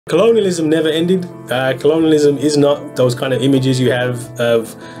Colonialism never ended. Colonialism is not those kind of images you have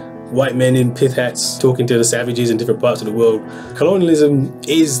of white men in pith hats talking to the savages in different parts of the world. Colonialism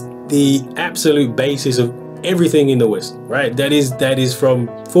is the absolute basis of everything in the West, right? That is from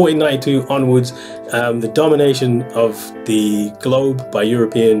 1492 onwards, the domination of the globe by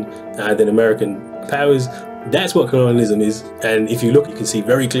European and then American powers. That's what colonialism is, and if you look, you can see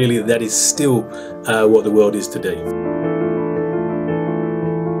very clearly that that is still what the world is today.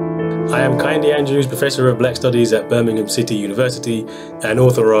 I am Kehinde Andrews, Professor of Black Studies at Birmingham City University and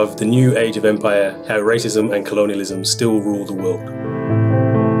author of The New Age of Empire, How Racism and Colonialism Still Rule the World.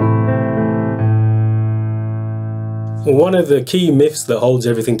 One of the key myths that holds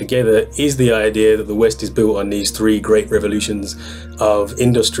everything together is the idea that the West is built on these three great revolutions of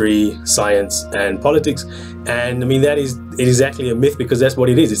industry, science, and politics. And I mean, that is exactly a myth because that's what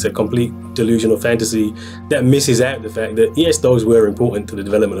it is. It's a complete delusional fantasy that misses out the fact that, yes, those were important to the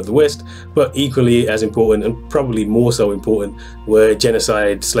development of the West, but equally as important, and probably more so important, were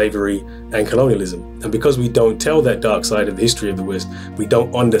genocide, slavery, and colonialism. And because we don't tell that dark side of the history of the West, we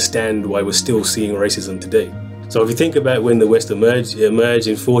don't understand why we're still seeing racism today. So if you think about when the West emerged, it emerged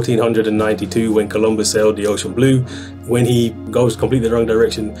in 1492 when Columbus sailed the ocean blue. When he goes completely the wrong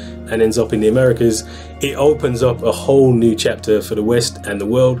direction and ends up in the Americas, it opens up a whole new chapter for the West and the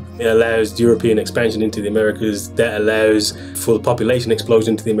world. It allows European expansion into the Americas. That allows for the population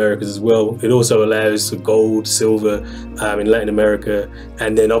explosion into the Americas as well. It also allows for gold, silver in Latin America.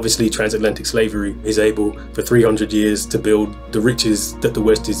 And then obviously transatlantic slavery is able for 300 years to build the riches that the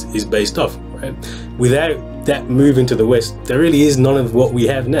West is based off. Right? Without that move into the West, there really is none of what we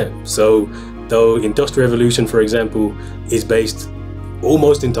have now. So though Industrial Revolution, for example, is based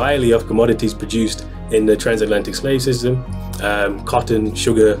almost entirely off commodities produced in the transatlantic slave system, cotton,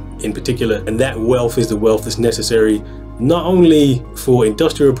 sugar in particular, and that wealth is the wealth that's necessary not only for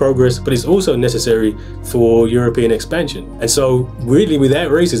industrial progress, but it's also necessary for European expansion. And so really without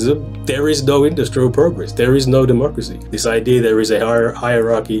racism, there is no industrial progress, there is no democracy. This idea there is a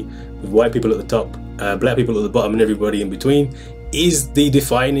hierarchy with white people at the top, black people at the bottom, and everybody in between is the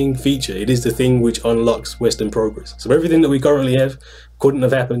defining feature. It is the thing which unlocks Western progress. So everything that we currently have couldn't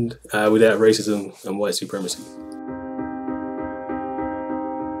have happened without racism and white supremacy.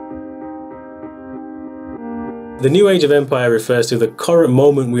 The New Age of Empire refers to the current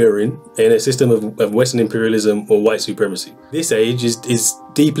moment we are in a system of Western imperialism or white supremacy. This age is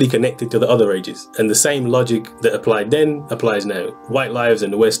deeply connected to the other ages, and the same logic that applied then applies now. White lives in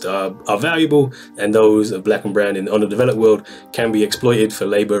the West are valuable, and those of black and brown in the underdeveloped world can be exploited for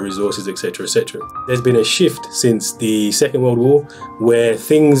labor, resources, etc., etc. There's been a shift since the Second World War where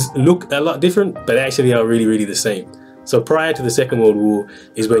things look a lot different, but actually are really, really the same. So prior to the Second World War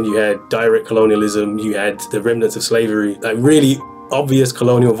is when you had direct colonialism, you had the remnants of slavery, like really obvious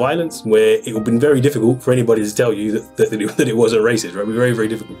colonial violence, where it would have been very difficult for anybody to tell you that it wasn't racist, right? It was very, very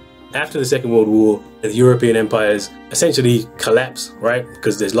difficult. After the Second World War, the European empires essentially collapse, right?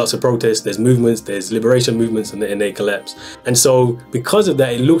 Because there's lots of protests, there's movements, there's liberation movements, and they collapse. And so because of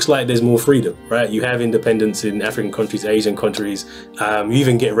that, it looks like there's more freedom, right? You have independence in African countries, Asian countries. You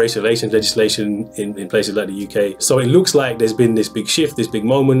even get race relations legislation in places like the UK. So it looks like there's been this big shift, this big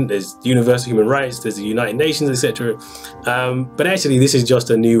moment. There's universal human rights, there's the United Nations, etc. But actually, this is just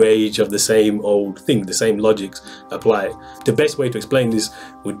a new age of the same old thing. The same logics apply. The best way to explain this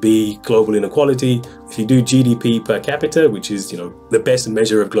would be global inequality. If you do GDP per capita, which is, the best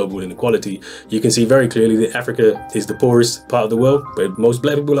measure of global inequality, you can see very clearly that Africa is the poorest part of the world, where most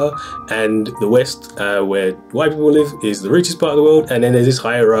black people are, and the West, where white people live, is the richest part of the world, and then there's this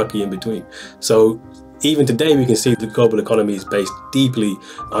hierarchy in between. So even today, we can see the global economy is based deeply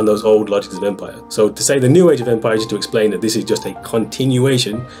on those old logics of empire. So to say the new age of empire is just to explain that this is just a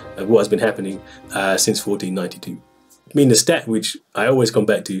continuation of what has been happening since 1492. I mean, the stat which I always come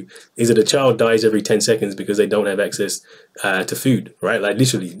back to is that a child dies every 10 seconds because they don't have access to food, right? Like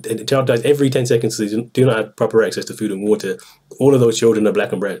literally, a child dies every 10 seconds because they do not have proper access to food and water. All of those children are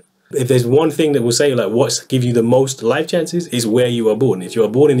black and brown. If there's one thing that will say like what gives you the most life chances is where you are born. If you are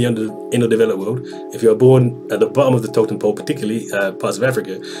born in the underdeveloped world, if you are born at the bottom of the totem pole, particularly parts of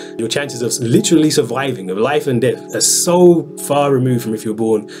Africa, your chances of literally surviving, of life and death, are so far removed from if you're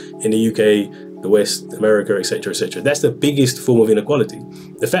born in the UK, the West, America, etc., etc. That's the biggest form of inequality.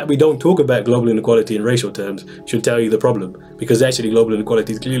 The fact we don't talk about global inequality in racial terms should tell you the problem, because actually global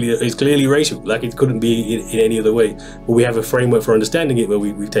inequality is clearly racial. Like it couldn't be in any other way. But we have a framework for understanding it where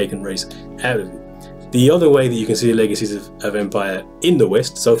we've taken race out of it. The other way that you can see the legacies of empire in the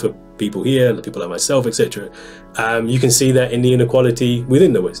West, so for people here, people like myself, etc., you can see that in the inequality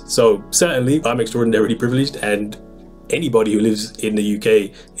within the West. So certainly I'm extraordinarily privileged, and anybody who lives in the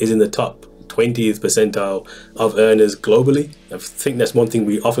UK is in the top 20th percentile of earners globally. I think that's one thing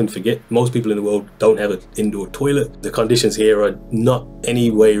we often forget. Most people in the world don't have an indoor toilet. The conditions here are not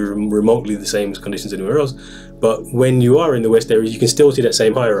any way remotely the same as conditions anywhere else. But when you are in the West area, you can still see that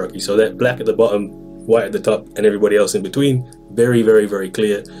same hierarchy. So that black at the bottom, white at the top, and everybody else in between, very, very, very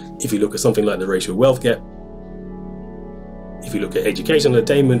clear. If you look at something like the racial wealth gap, if you look at educational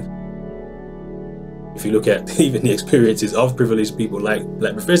attainment, if you look at even the experiences of privileged people like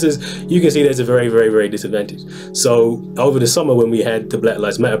black professors, you can see there's a very, very, very disadvantage. So over the summer when we had the Black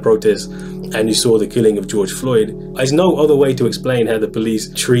Lives Matter protests and you saw the killing of George Floyd, there's no other way to explain how the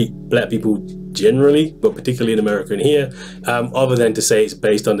police treat black people generally, but particularly in America and here, other than to say it's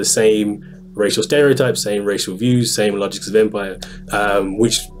based on the same racial stereotypes, same racial views, same logics of empire,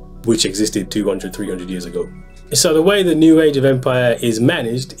 which existed 200, 300 years ago. So the way the new age of empire is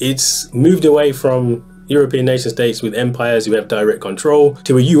managed, it's moved away from European nation states with empires who have direct control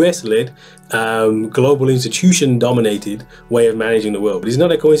to a US-led, global institution-dominated way of managing the world. It's not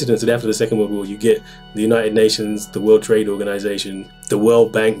a coincidence that after the Second World War you get the United Nations, the World Trade Organization, the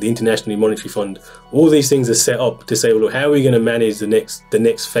World Bank, the International Monetary Fund. All these things are set up to say, well, look, how are we going to manage the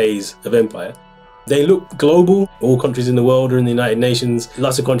next phase of empire? They look global. All countries in the world are in the United Nations.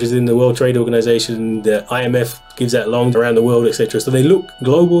 Lots of countries in the World Trade Organization. The IMF gives out loans around the world, etc. So they look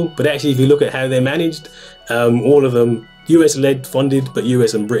global, but actually if you look at how they're managed, all of them US-led, funded, but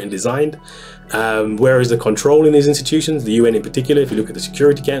US and Britain designed. Whereas the control in these institutions, the UN in particular, if you look at the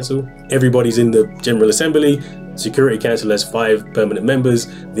Security Council, everybody's in the General Assembly. Security Council has 5 permanent members.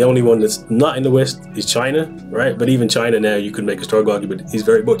 The only one that's not in the West is China, right? But even China now, you could make a strong argument, is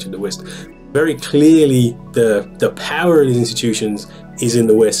very much in the West. Very clearly, the power of these institutions is in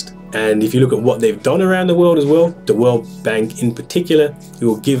the West. And if you look at what they've done around the world as well, the World Bank in particular, who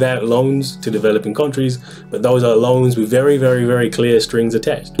will give out loans to developing countries, but those are loans with very, very, very clear strings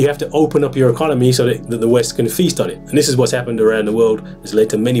attached. You have to open up your economy so that the West can feast on it. And this is what's happened around the world. It's led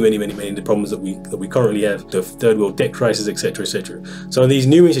to many, many, many, many of the problems that we currently have, the third world debt crisis, etc., etc. So these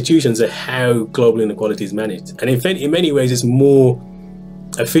new institutions are how global inequality is managed. And in many ways, it's more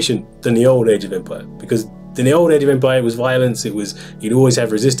efficient than the old age of empire, because in the old age of empire it was violence, you'd always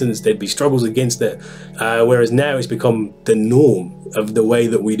have resistance, there'd be struggles against that, whereas now it's become the norm of the way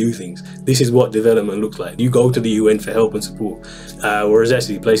that we do things. This is what development looks like. You go to the UN for help and support, whereas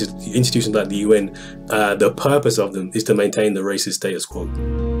actually institutions like the UN, the purpose of them is to maintain the racist status quo.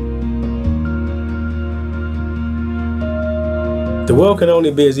 The world can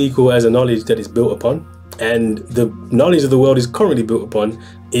only be as equal as the knowledge that it's built upon. And the knowledge of the world is currently built upon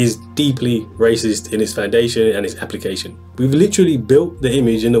is deeply racist in its foundation and its application. We've literally built the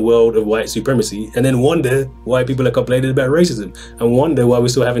image in the world of white supremacy and then wonder why people are complaining about racism and wonder why we're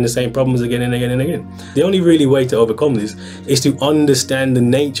still having the same problems again and again and again. The only really way to overcome this is to understand the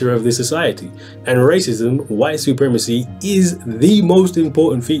nature of this society. And racism, white supremacy, is the most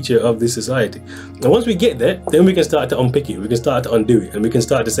important feature of this society. And once we get that, then we can start to unpick it, we can start to undo it, and we can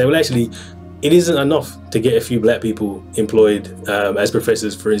start to say, well, actually, it isn't enough to get a few black people employed as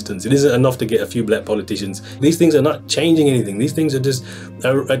professors, for instance. It isn't enough to get a few black politicians. These things are not changing anything. These things are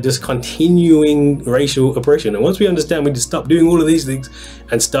just continuing racial oppression. And once we understand, we just stop doing all of these things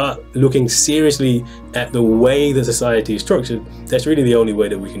and start looking seriously at the way that society is structured. That's really the only way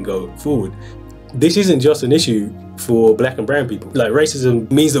that we can go forward. This isn't just an issue for black and brown people. Like, racism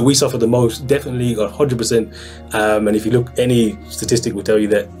means that we suffer the most, definitely 100%. And if you look, any statistic will tell you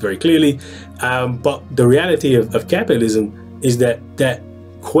that very clearly. But the reality of capitalism is that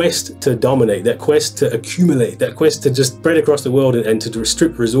quest to dominate, that quest to accumulate, that quest to just spread across the world and to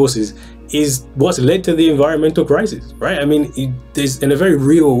restrict resources is what's led to the environmental crisis, right? I mean, there's, in a very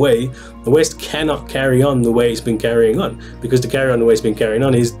real way, the West cannot carry on the way it's been carrying on, because to carry on the way it's been carrying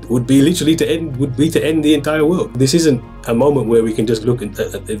on would be to end the entire world. This isn't a moment where we can just look at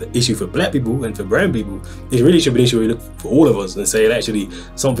the issue for black people and for brown people. It really should be an issue where we look for all of us and say, actually,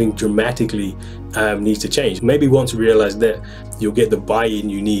 something dramatically needs to change. Maybe once you realize that, you'll get the buy-in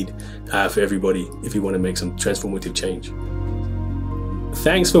you need for everybody if you want to make some transformative change.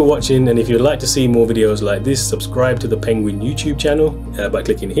 Thanks for watching, and if you'd like to see more videos like this, subscribe to the Penguin YouTube channel by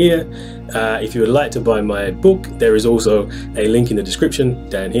clicking here. If you would like to buy my book, there is also a link in the description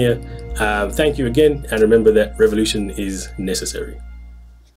down here. Thank you again, and remember that revolution is necessary.